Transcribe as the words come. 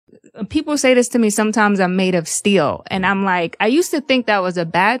people say this to me sometimes, I'm made of steel. And I'm like, I used to think that was a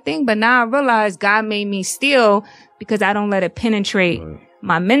bad thing, but now I realize God made me steel because I don't let it penetrate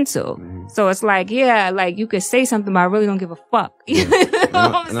my mental. So it's like, yeah, like you could say something, but I really don't give a fuck. You know what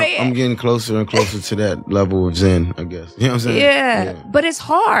I'm saying? I'm getting closer and closer to that level of Zen, I guess. You know what I'm saying? Yeah. But it's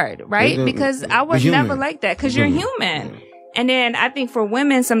hard, right? Because I was never like that, because you're human. Yeah. And then I think for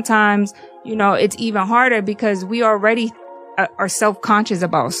women sometimes, you know, it's even harder because we already are self-conscious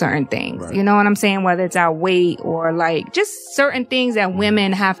about certain things. Right. You know what I'm saying? Whether it's our weight or like just certain things that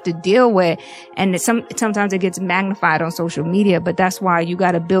women have to deal with. And sometimes it gets magnified on social media, but that's why you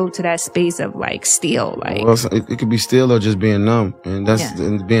got to build to that space of like steel. Like, well, it could be steel or just being numb. And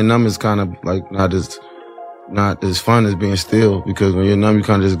and being numb is kind of like not as fun as being still, because when you're numb, you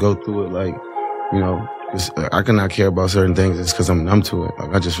kind of just go through it like, you know, 'cause I cannot care about certain things just because I'm numb to it.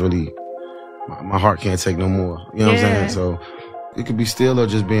 Like I just really, my heart can't take no more. You know what I'm saying? So it could be still or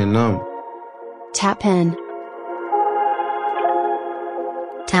just being numb. Tap in.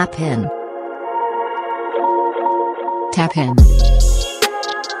 Tap in. Tap in.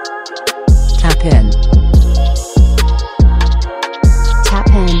 Tap in. Tap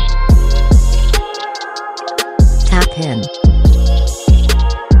in. Tap in.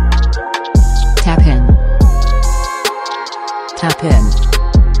 Tap in. Tap in.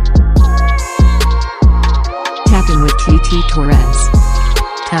 Tap in with TT Torres.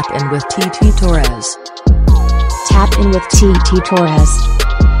 Tap in with TT Torres. Tap in with TT Torres.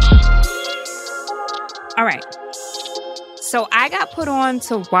 All right. So I got put on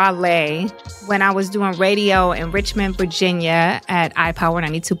to Wale when I was doing radio in Richmond, Virginia at iPower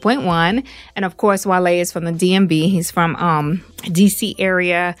 92.1. And of course, Wale is from the DMV. He's from DC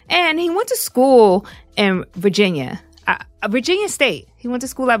area. And he went to school in Virginia. Virginia State. He went to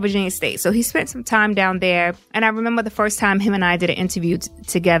school at Virginia State. So he spent some time down there. And I remember the first time him and I did an interview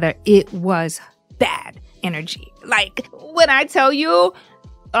together, it was bad energy. Like, when I tell you,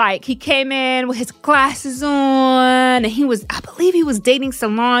 like, he came in with his glasses on, and I believe he was dating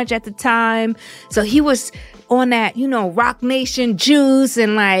Solange at the time. So he was on that, you know, Rock Nation juice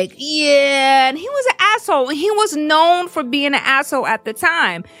and like, yeah. And he was an asshole. And he was known for being an asshole at the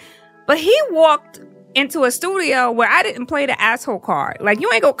time. But he walked into a studio where I didn't play the asshole card. Like, you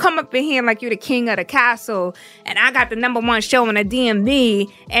ain't gonna come up in here like you're the king of the castle and I got the #1 show in the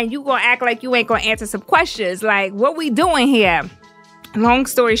DMV and you gonna act like you ain't gonna answer some questions. Like, what we doing here? Long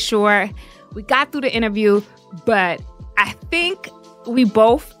story short, we got through the interview, but I think we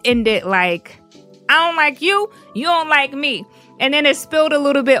both ended like, I don't like you, you don't like me. And then it spilled a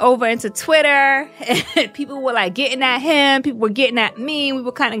little bit over into Twitter. And people were like getting at him, people were getting at me, we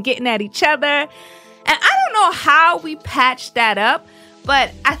were kind of getting at each other. And I don't know how we patched that up,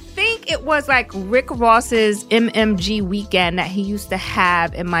 but I think it was like Rick Ross's MMG weekend that he used to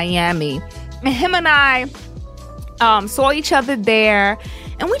have in Miami. And him and I saw each other there,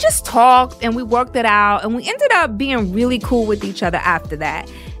 and we just talked and we worked it out, and we ended up being really cool with each other after that.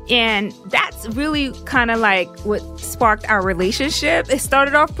 And that's really kind of like what sparked our relationship. It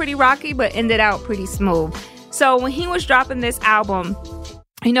started off pretty rocky, but ended out pretty smooth. So when he was dropping this album,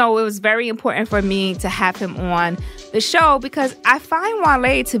 you know, it was very important for me to have him on the show because I find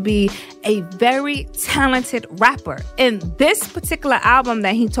Wale to be a very talented rapper. And this particular album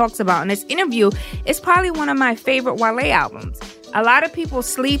that he talks about in this interview is probably one of my favorite Wale albums. A lot of people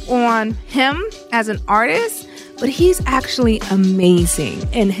sleep on him as an artist, but he's actually amazing.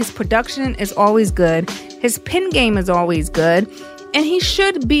 And his production is always good. His pen game is always good. And he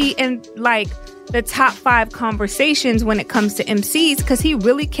should be in like the top 5 conversations when it comes to MCs because he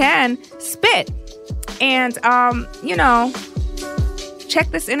really can spit. And, you know,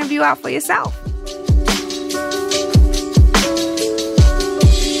 check this interview out for yourself.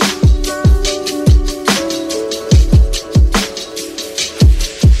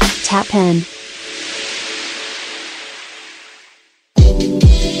 Tap in.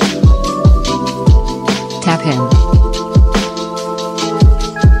 Tap in.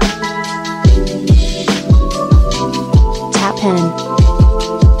 Tap in.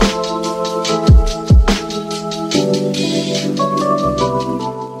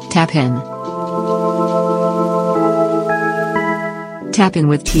 Tap in. Tap in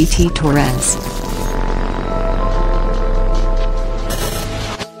with TT Torres.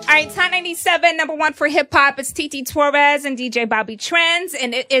 All right, Top 97, #1 for hip hop. It's TT Torres and DJ Bobby Trends,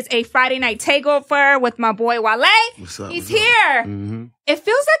 and it is a Friday night takeover with my boy Wale. What's up? He's here. Mm-hmm. It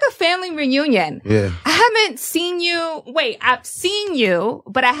feels like a family reunion. Yeah. I haven't seen you. Wait, I've seen you,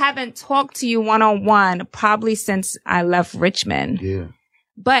 but I haven't talked to you one-on-one probably since I left Richmond. Yeah.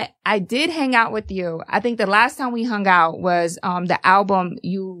 But I did hang out with you. I think the last time we hung out was the album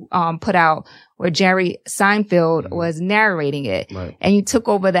you put out where Jerry Seinfeld was narrating it. Right. And you took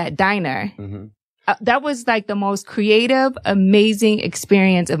over that diner. Mm-hmm. That was like the most creative, amazing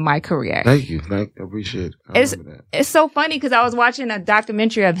experience of my career. Thank you. I appreciate it. It's so funny because I was watching a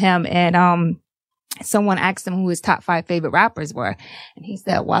documentary of him and someone asked him who his top 5 favorite rappers were. And he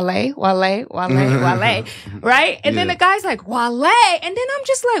said, Wale, right? And then the guy's like, Wale. And then I'm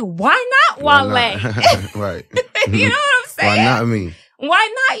just like, why not Wale? Right. You know what I'm saying? Why not me?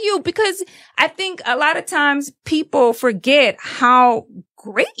 Why not you? Because I think a lot of times people forget how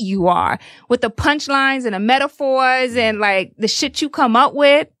great you are with the punchlines and the metaphors and like the shit you come up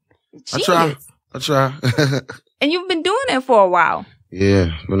with. I try. And you've been doing it for a while.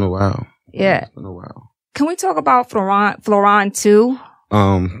 Yeah, it's been a while. Yeah. It's been a while. Can we talk about Florent too?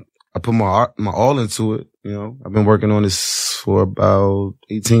 I put my all into it. You know, I've been working on this for about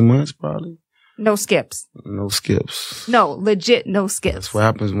 18 months, probably. No skips. No skips. No, legit no skips. That's what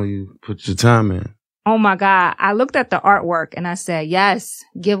happens when you put your time in. Oh my God. I looked at the artwork and I said, yes,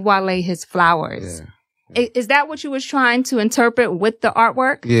 give Wale his flowers. Yeah. Is that what you was trying to interpret with the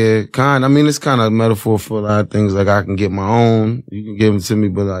artwork? Yeah, I mean, it's kind of a metaphor for a lot of things. Like, I can get my own. You can give them to me,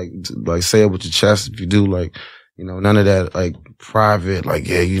 but like say it with your chest if you do. Like, you know, none of that, like, private, like,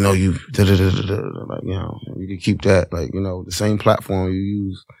 yeah, you know, you, like, you know, you can keep that, like, you know, the same platform you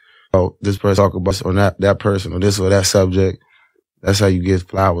use. Oh, this person talk about or that person or this or that subject. That's how you give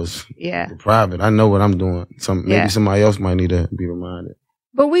flowers. Yeah. Private. I know what I'm doing. Maybe somebody else might need to be reminded.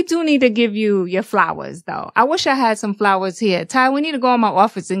 But we do need to give you your flowers, though. I wish I had some flowers here. Ty, we need to go in my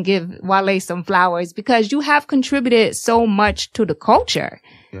office and give Wale some flowers because you have contributed so much to the culture.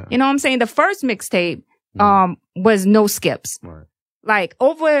 Yeah. You know what I'm saying? The first mixtape was no skips. Right. Like,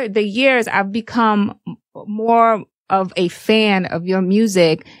 over the years, I've become more of a fan of your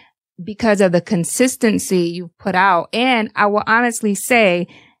music because of the consistency you put out. And I will honestly say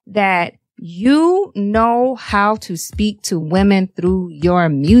that you know how to speak to women through your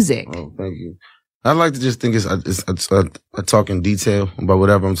music. Oh, thank you. I like to just think I talk in detail about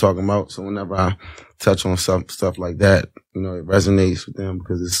whatever I'm talking about. So whenever I touch on stuff like that, you know, it resonates with them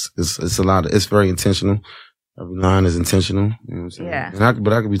because it's a lot it's very intentional. Every line is intentional. You know what I'm saying? Yeah.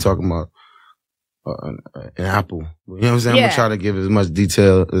 But I could be talking about an apple. You know what I'm saying? Yeah. I'm gonna try to give as much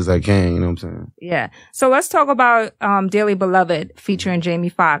detail as I can. You know what I'm saying? Yeah. So let's talk about Dearly Beloved featuring Jamie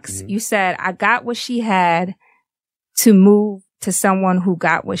Foxx. Mm-hmm. You said, I got what she had to move to someone who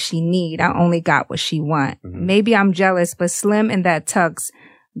got what she need. I only got what she want. Mm-hmm. Maybe I'm jealous, but Slim in that tux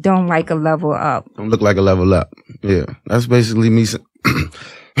don't like a level up. Don't look like a level up. Yeah. That's basically me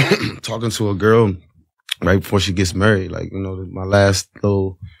talking to a girl right before she gets married. Like, you know, my last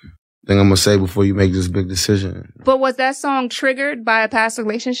little thing I'm gonna say before you make this big decision. But was that song triggered by a past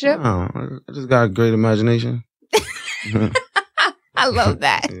relationship? No, I just got a great imagination. I love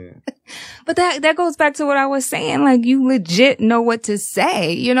that. Yeah. But that goes back to what I was saying. Like, you legit know what to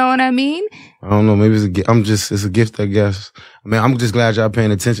say. You know what I mean? I don't know. Maybe it's a gift, I guess. I mean, I'm just glad y'all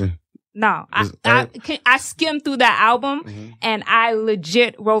paying attention. No, I skimmed through that album and I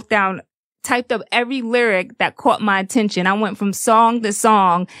legit typed up every lyric that caught my attention. I went from song to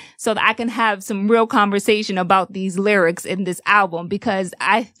song so that I can have some real conversation about these lyrics in this album, because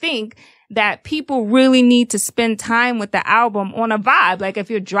I think that people really need to spend time with the album on a vibe. Like,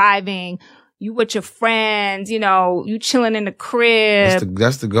 if you're driving, you with your friends, you know, you chilling in the crib.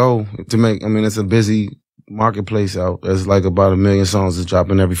 That's the goal to make. I mean, it's a busy marketplace out. There's like about 1 million songs that's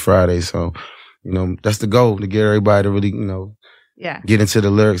dropping every Friday. So, you know, that's the goal, to get everybody to really, you know, get into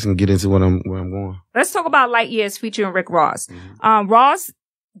the lyrics and get into where I'm going. Let's talk about Light Years featuring Rick Ross. Mm-hmm. Ross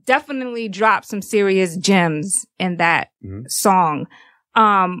definitely dropped some serious gems in that song.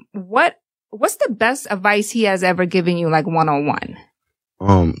 What's the best advice he has ever given you, like, one-on-one?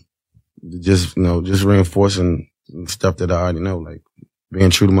 Just reinforcing stuff that I already know, like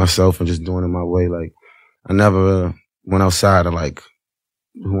being true to myself and just doing it my way. Like, I never went outside of like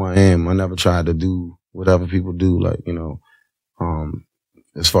who I am. I never tried to do what other people do, like, you know,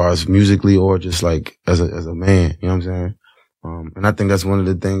 as far as musically or just like as a man, you know what I'm saying? And I think that's one of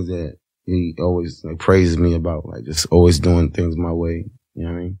the things that he always like praises me about, like just always doing things my way. You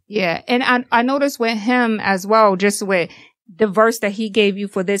know what I mean? Yeah. And I noticed with him as well, just with the verse that he gave you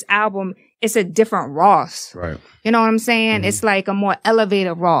for this album, it's a different Ross. Right. You know what I'm saying? Mm-hmm. It's like a more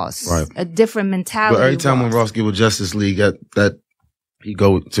elevated Ross. Right. A different mentality. But every time when Ross get with Justice League, that he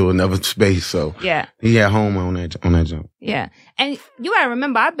go to another space. So yeah, he at home on that jump. Yeah. And you gotta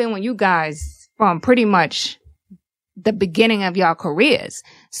remember, I've been with you guys from pretty much the beginning of y'all careers.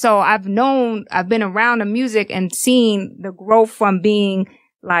 So I've been around the music and seen the growth from being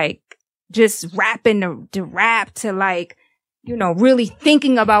like just rapping the rap to like, you know, really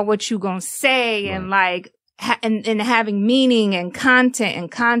thinking about what you gonna say and like, and having meaning and content and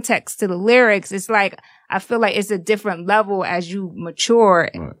context to the lyrics. It's like, I feel like it's a different level as you mature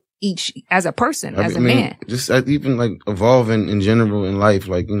each as a person, as a man. Just even like evolving in general in life,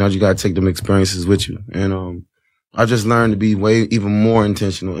 like, you know, you gotta take them experiences with you. And, I just learned to be even more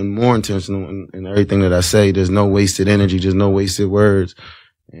intentional in everything that I say. There's no wasted energy. There's no wasted words.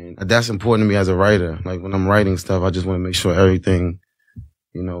 And that's important to me as a writer. Like when I'm writing stuff, I just want to make sure everything,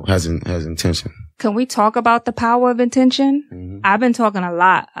 you know, has intention. Can we talk about the power of intention? Mm-hmm. I've been talking a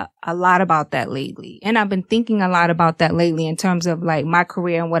lot about that lately. And I've been thinking a lot about that lately in terms of like my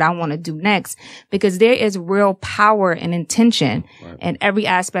career and what I want to do next, because there is real power and intention in every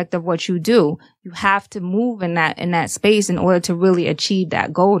aspect of what you do. You have to move in that space in order to really achieve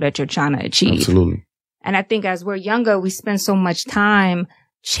that goal that you're trying to achieve. Absolutely. And I think as we're younger, we spend so much time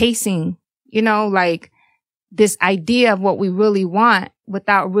chasing, you know, like this idea of what we really want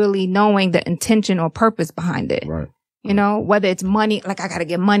without really knowing the intention or purpose behind it. Right. You know, whether it's money, like I got to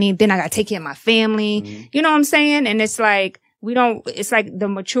get money, then I got to take care of my family. Mm-hmm. You know what I'm saying? And it's like, it's like the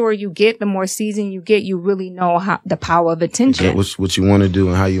mature you get, the more seasoned you get, you really know the power of attention. What you want to do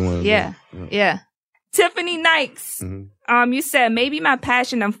and how you want to do it. Yeah. Tiffany Nikes. Mm-hmm. You said maybe my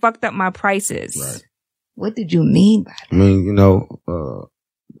passion done fucked up my prices. Right. What did you mean by that? I mean, you know,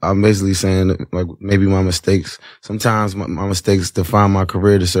 I'm basically saying that, like, maybe my mistakes. Sometimes my mistakes define my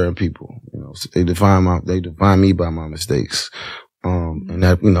career to certain people. You know, so they define me by my mistakes. And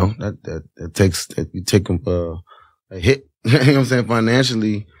that, you know, you take a hit. You know what I'm saying?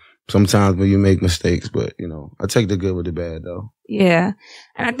 Financially, sometimes when you make mistakes, but you know, I take the good with the bad though. Yeah.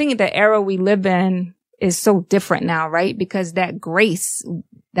 And I think the era we live in is so different now, right? Because that grace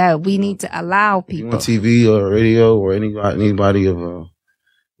that we need to allow people. On TV or radio or anybody of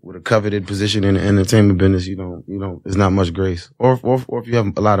with a coveted position in the entertainment business, you don't, there's not much grace. Or if you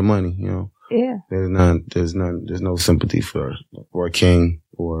have a lot of money, you know. Yeah. There's no sympathy for a king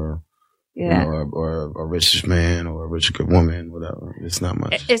or, you know, or a rich man or a rich woman, whatever. It's not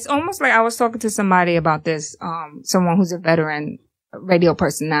much. It's almost like I was talking to somebody about this, someone who's a veteran radio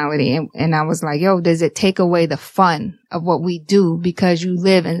personality. And I was like, yo, does it take away the fun of what we do? Because you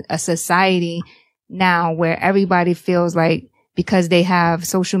live in a society now where everybody feels like, because they have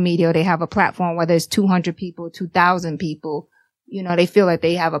social media or they have a platform, whether it's 200 people, 2,000 people, you know, they feel like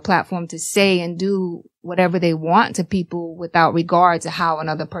they have a platform to say and do whatever they want to people without regard to how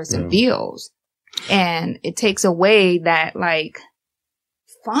another person feels. And it takes away that like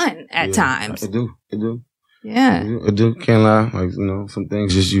fun at times. It do. Yeah. It do. Can't lie. Like, you know, some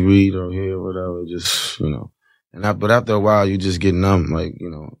things just you read or hear or whatever, just, you know, but after a while you just get numb. Like, you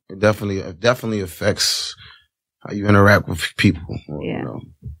know, it definitely affects how you interact with people, you know.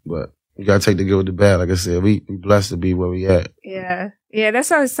 But you gotta take the good with the bad. Like I said, we blessed to be where we at. Yeah. Yeah,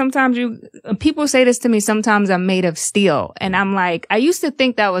 that's why sometimes people say this to me, sometimes I'm made of steel. And I'm like, I used to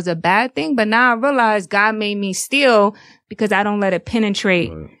think that was a bad thing, but now I realize God made me steel because I don't let it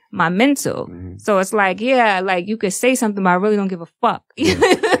penetrate my mental. Mm-hmm. So it's like, yeah, like you could say something, but I really don't give a fuck. You know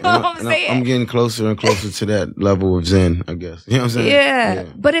what I'm saying? I'm getting closer and closer to that level of Zen, I guess. You know what I'm saying? Yeah.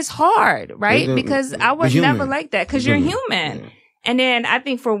 But it's hard, right? Because I was never like that because you're human. Yeah. And then I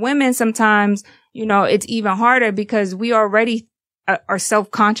think for women, sometimes, you know, it's even harder because we already are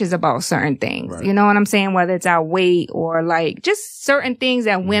self-conscious about certain things. Right. You know what I'm saying? Whether it's our weight or like just certain things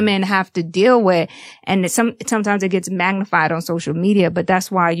that women have to deal with. And sometimes it gets magnified on social media, but that's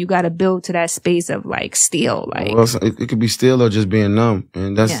why you got to build to that space of like steel. Like, well, it could be steel or just being numb.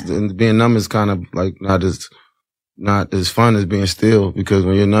 And and being numb is kind of like not as fun as being still, because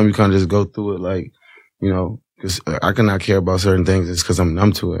when you're numb, you kind of just go through it like, you know, because I cannot care about certain things. It's because I'm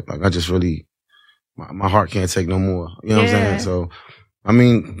numb to it. Like I just really, my heart can't take no more. You know what I'm saying? So, I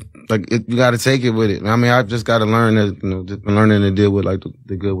mean, like, you got to take it with it. I mean, I've just got to learn that, you know, just learning to deal with like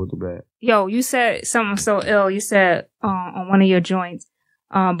the good with the bad. Yo, you said something so ill. You said on one of your joints,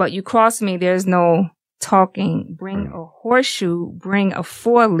 but you crossed me. There's no talking. Bring a horseshoe. Bring a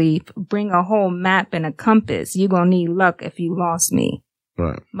 4-leaf. Bring a whole map and a compass. You gonna need luck if you lost me.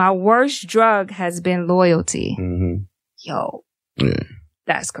 Right. My worst drug has been loyalty. Mm-hmm. Yo. Yeah.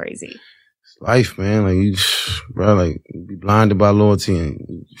 That's crazy. Life, man. Like you be blinded by loyalty and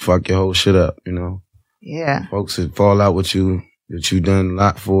you fuck your whole shit up, you know? Yeah. Folks that fall out with you, that you done a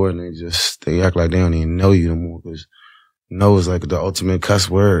lot for, and they act like they don't even know you no more, because no is like the ultimate cuss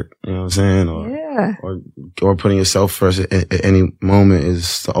word, you know what I'm saying? Or putting yourself first at any moment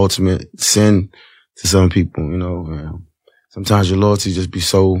is the ultimate sin to some people, you know? Sometimes your loyalty just be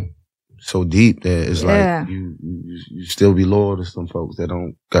so so deep that it's like you still be loyal to some folks that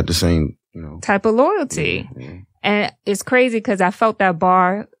don't got the same, you know, type of loyalty. And it's crazy because I felt that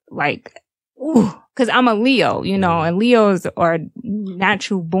bar like, ooh, because I'm a Leo, you know, and Leos are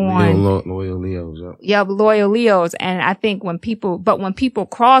natural born. Loyal Leos. Yeah, loyal Leos. And I think when people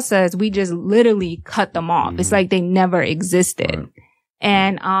cross us, we just literally cut them off. It's like they never existed. Right.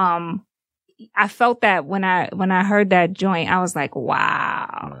 And, I felt that when I heard that joint, I was like,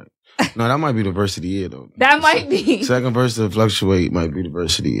 wow. Right. No, that might be the verse of the year though. That might be. Second verse of Fluctuate might be the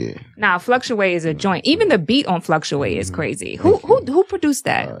verse of the year. Nah, Fluctuate is a joint. Even the beat on Fluctuate is crazy. Who produced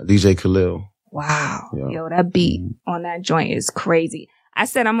that? DJ Khalil. Wow. Yeah. Yo, that beat on that joint is crazy. I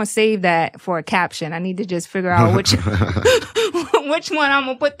said I'm going to save that for a caption. I need to just figure out which one I'm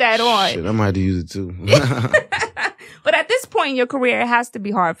going to put that on. Shit, I might have to use it too. But at this point in your career, it has to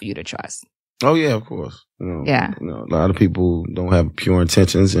be hard for you to trust. Oh yeah, of course. You know, yeah. You know, a lot of people don't have pure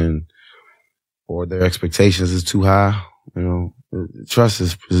intentions or their expectations is too high. You know, trust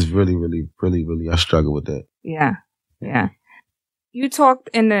is really, really, really, really, I struggle with that. Yeah. Yeah. You talked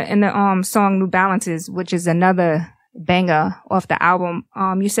in the song New Balances, which is another banger off the album.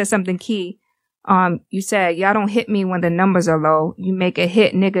 You said something key. You said, y'all don't hit me when the numbers are low. You make a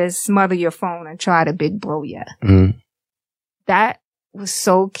hit, niggas smother your phone and try to big blow ya. Mm-hmm. That was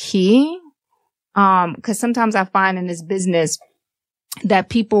so key. Cause sometimes I find in this business that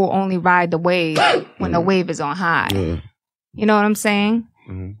people only ride the wave when the wave is on high. Yeah. You know what I'm saying?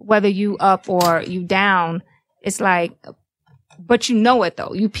 Mm-hmm. Whether you up or you down, it's like, but you know it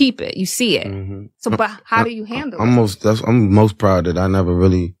though. You peep it. You see it. Mm-hmm. So, but how do you handle it? I'm most proud that I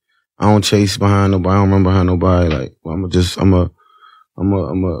don't chase behind nobody. I don't run behind nobody. Like, I'm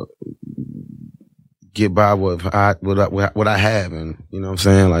a get by what I have. And you know what I'm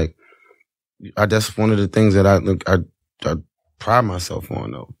saying? Like, that's one of the things that I pride myself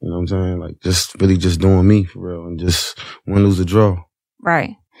on though. You know what I'm saying? Like, just really just doing me for real and just win, lose, or draw.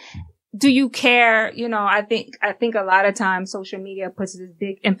 Right. Do you care? You know, I think a lot of times social media puts this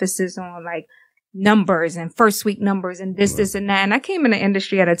big emphasis on like numbers and first week numbers and this and that. And I came in the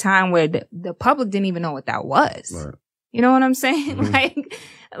industry at a time where the public didn't even know what that was. Right. You know what I'm saying?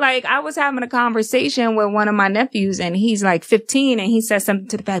 Mm-hmm. Like I was having a conversation with one of my nephews and he's like 15 and he said something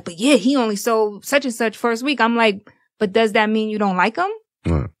to the fact, but yeah, he only sold such and such first week. I'm like, but does that mean you don't like him?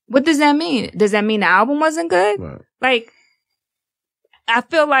 Right. What does that mean? Does that mean the album wasn't good? Right. Like, I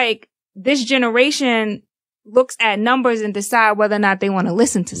feel like this generation looks at numbers and decide whether or not they want to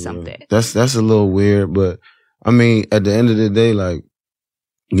listen to something. That's a little weird, but I mean, at the end of the day, like,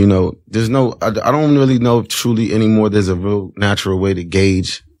 you know, I don't really know truly anymore. There's a real natural way to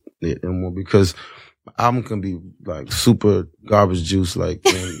gauge it anymore because album can be like super garbage juice, like,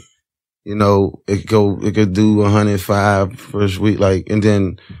 and, you know, it could do 105 first week, like, and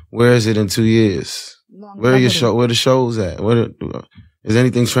then where is it in 2 years? Where the shows at? Is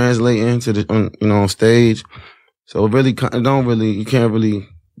anything translating to on stage? So it really you can't really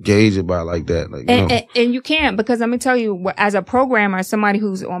gauge it by like that. Like, and you can't, because let me tell you, as a programmer, somebody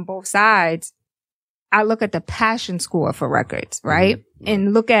who's on both sides, I look at the passion score for records, right? Mm-hmm.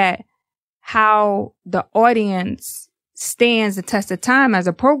 And look at how the audience stands the test of time. As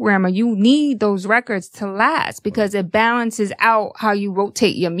a programmer, you need those records to last because it balances out how you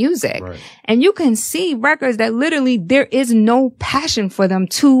rotate your music. Right. And you can see records that literally there is no passion for them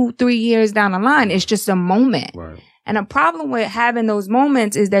 2-3 years down the line. It's just a moment. Right. And a problem with having those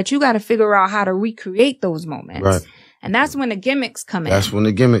moments is that you got to figure out how to recreate those moments. Right. And that's when the gimmicks come in. That's when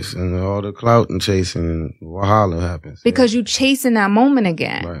the gimmicks and all the clout and chasing and wahala happens. Because you chasing that moment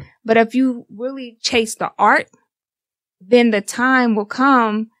again. Right. But if you really chase the art, then the time will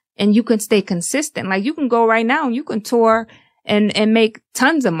come and you can stay consistent. Like you can go right now and you can tour and make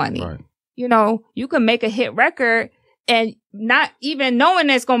tons of money. Right. You know, you can make a hit record and not even knowing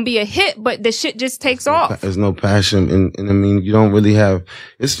it's going to be a hit, but the shit just takes off. There's no passion. And I mean, you don't really have,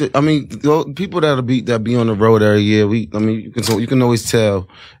 it's just, I mean, people that be on the road every year, you can always tell.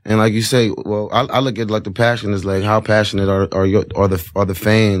 And like you say, well, I look at like the passion is like how passionate are the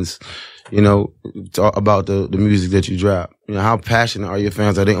fans, you know, about the music that you drop. You know, how passionate are your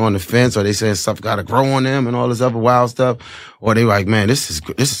fans? Are they on the fence? Are they saying stuff got to grow on them and all this other wild stuff? Or are they like, man, this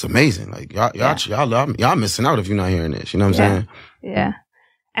is amazing. Like y'all missing out if you're not hearing this. You know what I'm saying? Yeah.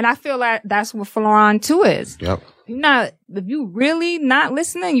 And I feel like that's what Florent too is. Yep. If you really not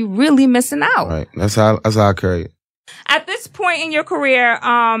listening, you really missing out. Right. That's how I carry it. At this point in your career,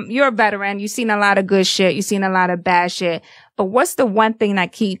 you're a veteran. You've seen a lot of good shit. You've seen a lot of bad shit. But what's the one thing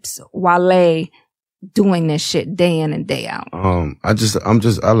that keeps Wale doing this shit day in and day out?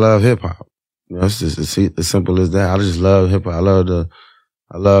 I love hip hop. You know, it's just as simple as that. I just love hip hop.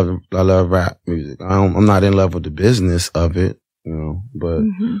 I love rap music. I'm not in love with the business of it, but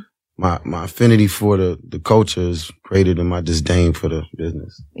my affinity for the culture is greater than my disdain for the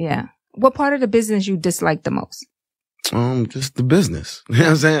business. Yeah. What part of the business you dislike the most? Just the business. You know what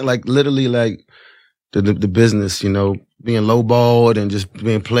I'm saying? Like literally like the business, being lowballed and just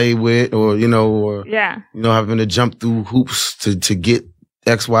being played with or having to jump through hoops to get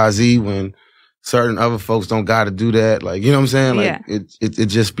XYZ when certain other folks don't got to do that. Like, you know what I'm saying? Like it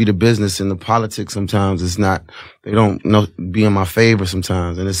just be the business and the politics sometimes. It's not, they don't be in my favor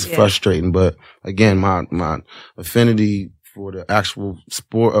sometimes and it's frustrating. But again, my affinity for the actual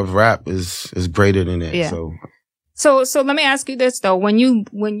sport of rap is greater than that. Yeah. So let me ask you this though. When you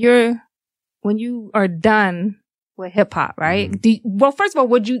are done with hip hop, right? Well, first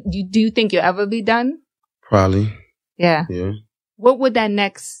of all, do you think you'll ever be done? Probably. Yeah. Yeah. What would that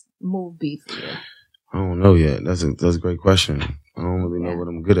next move be for you? I don't know yet. That's a great question. I don't really know what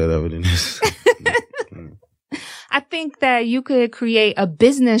I'm good at other than this. I think that you could create a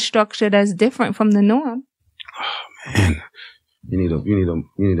business structure that's different from the norm. Oh man, you need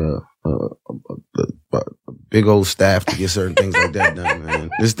a big old staff to get certain things like that done,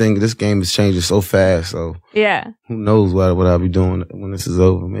 man. This game is changing so fast. So yeah, who knows what I'll be doing when this is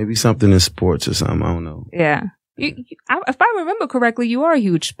over? Maybe something in sports or something. I don't know. Yeah. If I remember correctly, you are a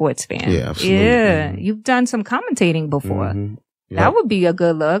huge sports fan. Yeah, absolutely. Yeah, you've done some commentating before. Mm-hmm. Yep. That would be a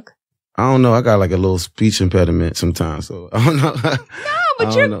good look. I don't know. I got like a little speech impediment sometimes, so I don't know. No,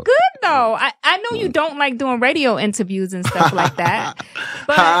 but you're good though. I know you don't like doing radio interviews and stuff like that,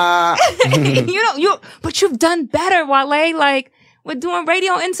 but but you've done better, Wale. Like with doing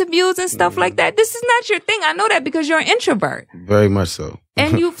radio interviews and stuff like that. This is not your thing. I know that because you're an introvert. Very much so.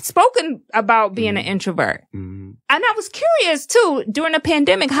 And you've spoken about being an introvert. Mm-hmm. And I was curious too, during the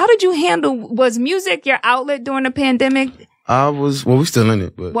pandemic, how did you handle, was music your outlet during the pandemic? We're still in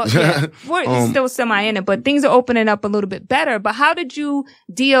it, but. Well, yeah, we're still semi in it, but things are opening up a little bit better. But how did you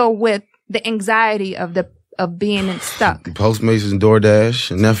deal with the anxiety of being stuck? Postmates and DoorDash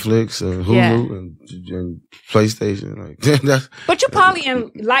and Netflix and Hulu and PlayStation. Like, but you probably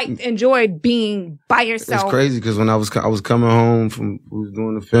enjoyed being by yourself. It's crazy because when I was coming home we was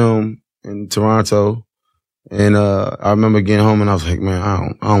doing the film in Toronto, and I remember getting home and I was like, man, I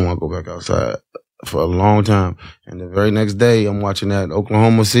don't want to go back outside for a long time. And the very next day, I'm watching that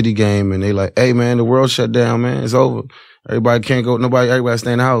Oklahoma City game, and they like, hey man, the world shut down, man, it's over. Everybody can't go. Everybody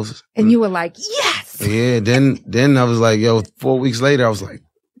stay in the house. And you were like, yes. Yeah. Then I was like, yo, 4 weeks later, I was like,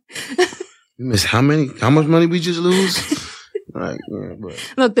 you missed how much money we just lose? Like, yeah,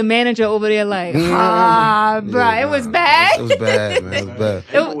 but. Look, the manager over there like, bro, it was bad. It was bad, man.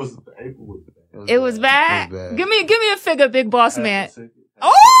 It was bad. It was bad. Give me a figure, big boss man.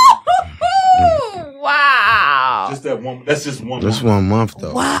 Oh, wow. That's just 1 month. That's 1 month,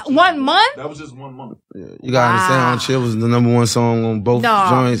 though. Wow. 1 month? That was just 1 month. Yeah. You gotta understand, On Chill was the #1 song on both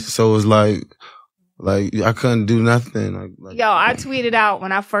joints, so it's like I couldn't do nothing. Yo, I tweeted out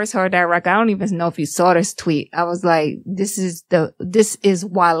when I first heard that record. I don't even know if you saw this tweet. I was like, this is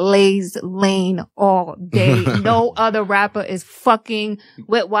Wale's lane all day. No other rapper is fucking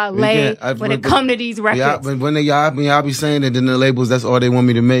with Wale when it come to these records. Yeah, but when y'all be saying that, then the labels, that's all they want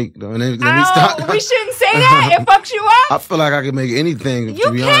me to make. Though. And we shouldn't say that. It fucks you up. I feel like I can make anything. You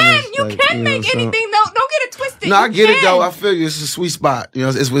can make anything. Don't get it twisted. No, I get it though. I feel you. It's a sweet spot.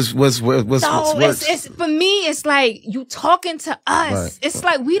 It's what's it's for me, it's like you talking to us. Right. It's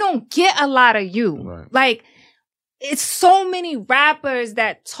like we don't get a lot of you. Right. Like it's so many rappers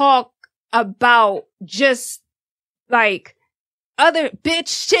that talk about just like other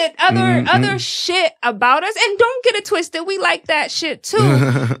bitch shit, other shit about us. And don't get it twisted. We like that shit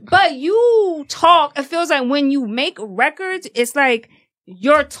too. But you talk, it feels like when you make records, it's like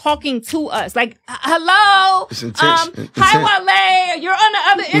you're talking to us. Like, hello, hi Wale, you're on the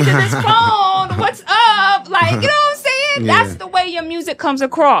other end of this phone. What's up? Like, you know what I'm saying? Yeah. That's the way your music comes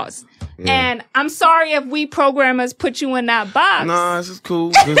across. Yeah. And I'm sorry if we programmers put you in that box. No, this is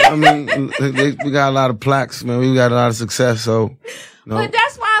cool. I mean, we got a lot of plaques, man. We got a lot of success, so. No. But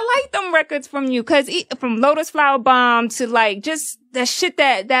that's why I like them records from you, cause from Lotus Flower Bomb to like just the shit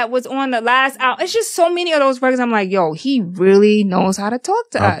that was on the last album. It's just so many of those records. I'm like, yo, he really knows how to talk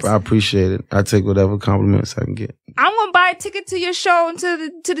to us. I appreciate it. I take whatever compliments I can get. I'm gonna buy a ticket to your show until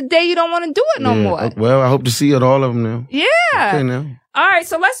the day you don't want to do it no more. Well, I hope to see you at all of them now. Yeah. Okay, now. All right,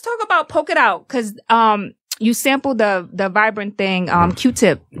 so let's talk about Poke It Out, cause you sampled the Vibrant Thing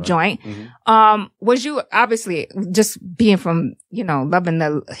Q-Tip joint. Mm-hmm. Was you obviously just being from, loving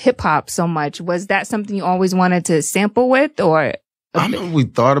the hip hop so much, was that something you always wanted to sample with, or? I remember we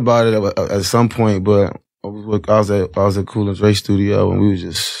thought about it at some point, but I was at Cool and Dre studio, and we was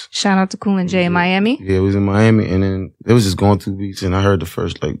just shout out to Cool and J in Miami. Yeah, it was in Miami, and then it was just going through beats, and I heard the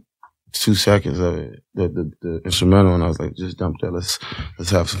first like 2 seconds of it, the instrumental, and I was like, just dump that.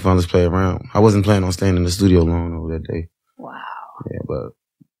 Let's have some fun. Let's play around. I wasn't planning on staying in the studio long over that day. Wow. Yeah, but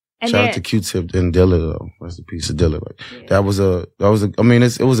and shout out to Q-Tip and Dilla though. That's a piece of Dilla. Like that was a. I mean,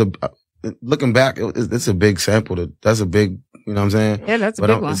 it was a. Looking back, it's a big sample. That's a big. You know what I'm saying? Yeah, that's a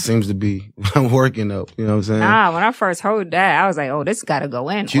big one. It seems to be working up. You know what I'm saying? Nah, when I first heard that, I was like, oh, this got to go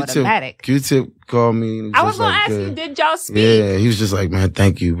in automatic. Q-Tip called me. I was going to ask you, did y'all speak? Yeah, he was just like, man,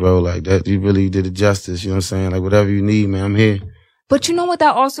 thank you, bro. Like, that, you really did it justice. You know what I'm saying? Like, whatever you need, man, I'm here. But you know what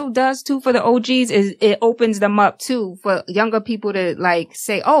that also does, too, for the OGs is it opens them up, too, for younger people to, like,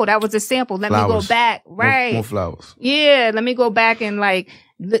 say, oh, that was a sample. Let me go back. Right. More flowers. Yeah, let me go back and, like,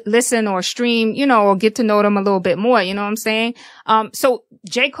 listen or stream, you know, or get to know them a little bit more. You know what I'm saying? So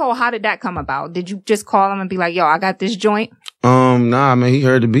J. Cole, how did that come about? Did you just call him and be like, yo, I got this joint? Nah, man, he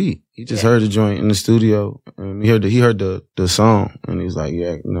heard the beat. He just heard the joint in the studio. He heard the song, and he was like,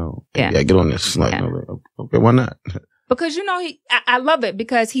 yeah, get on this. Like, okay, why not? Because, you know, I love it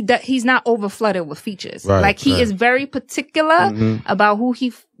because he's not over flooded with features. Right, like he is very particular about who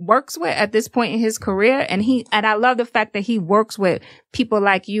he works with at this point in his career. And I love the fact that he works with people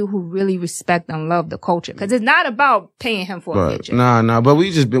like you who really respect and love the culture. Cause it's not about paying him for a feature. Nah, but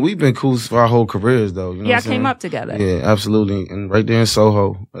we've been cool for our whole careers though. You know yeah, I came up together. Yeah, absolutely. And right there in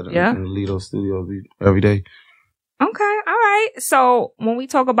Soho in the Lido studio every day. Okay. All right. So when we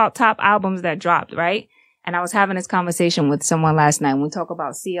talk about top albums that dropped, right? And I was having this conversation with someone last night. When we talk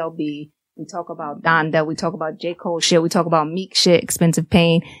about CLB, we talk about Donda, we talk about J. Cole shit, we talk about Meek shit, Expensive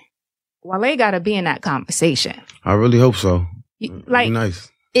Pain. Wale gotta be in that conversation. I really hope so. Like, be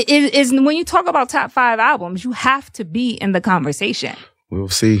nice. It is when you talk about top 5 albums, you have to be in the conversation. We'll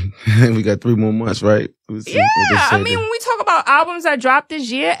see. We got 3 more months, right? We'll see. I mean, when we talk about albums that dropped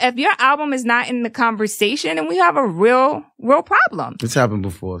this year, if your album is not in the conversation, then we have a real problem. It's happened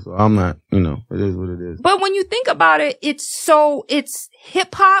before, so I'm not, it is what it is. But when you think about it, it's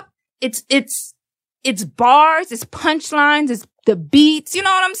hip hop, it's bars, it's punchlines, it's the beats, you know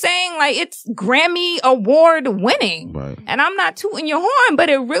what I'm saying? Like, it's Grammy Award winning. Right. And I'm not tooting your horn, but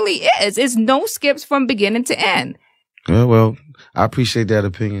it really is. It's no skips from beginning to end. Yeah, well, I appreciate that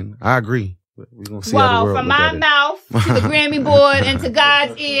opinion. I agree. We're gonna see how the world from my mouth to the Grammy board and to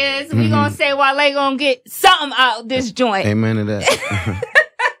God's ears, we're gonna say Wale gonna get something out this joint. Amen to that.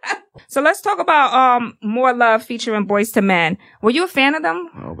 So let's talk about More Love featuring Boyz II Men. Were you a fan of them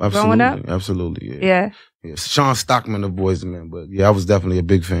growing up? Absolutely, yeah. Yeah, Sean Stockman of Boyz II Men, but yeah, I was definitely a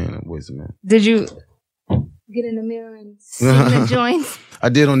big fan of Boyz II Men. Did you get in the mirror and sing the joints? I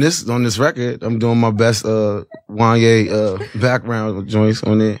did on this record. I'm doing my best Wanye background joints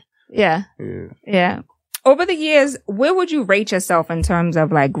on it. Yeah. Over the years, where would you rate yourself in terms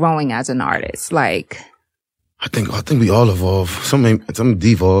of like growing as an artist? Like, I think we all evolve. Some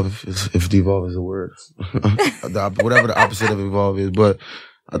devolve, if devolve is a word. Whatever the opposite of evolve is. But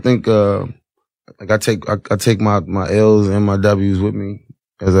I think like I take my L's and my W's with me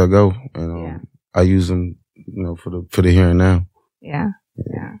as I go, and I use them, for the here and now. Yeah.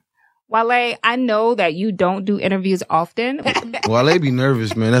 Wale, I know that you don't do interviews often. Wale be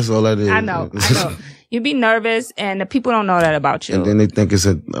nervous, man. That's all that is. I know. You be nervous, and the people don't know that about you. And then they think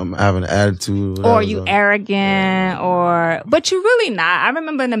I'm having an attitude. Or you arrogant, but you're really not. I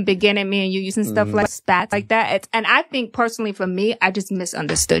remember in the beginning, me and you using stuff like spats like that. And I think personally for me, I just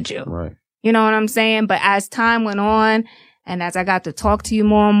misunderstood you. Right. You know what I'm saying? But as time went on, and as I got to talk to you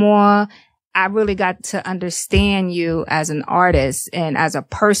more and more, I really got to understand you as an artist and as a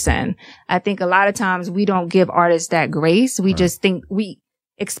person. I think a lot of times we don't give artists that grace. We just think we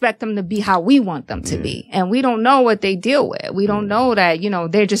expect them to be how we want them to be. And we don't know what they deal with. We don't know that,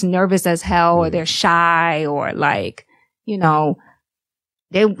 they're just nervous as hell or they're shy or like, they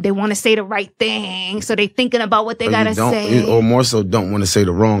want to say the right thing. So they thinking about what they got to say. Or more so don't want to say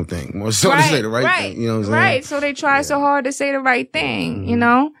the wrong thing. More so to say the right thing. You know what I'm saying? Right. So they try so hard to say the right thing,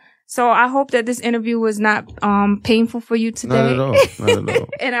 So I hope that this interview was not painful for you today. Not at all.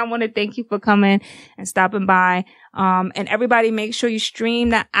 And I want to thank you for coming and stopping by. And everybody make sure you stream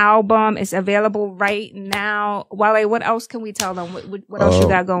the album. It's available right now. Wale, what else can we tell them? What else you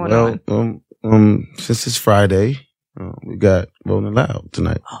got going on? Since it's Friday, we got Rolling Loud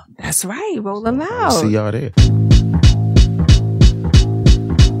tonight. Oh, that's right. Rolling Loud. I'll see y'all there.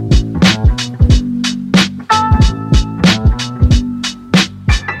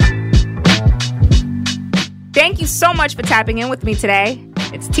 Thank you so much for tapping in with me today.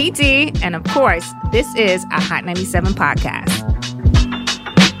 It's TT, and of course, this is a Hot 97 podcast.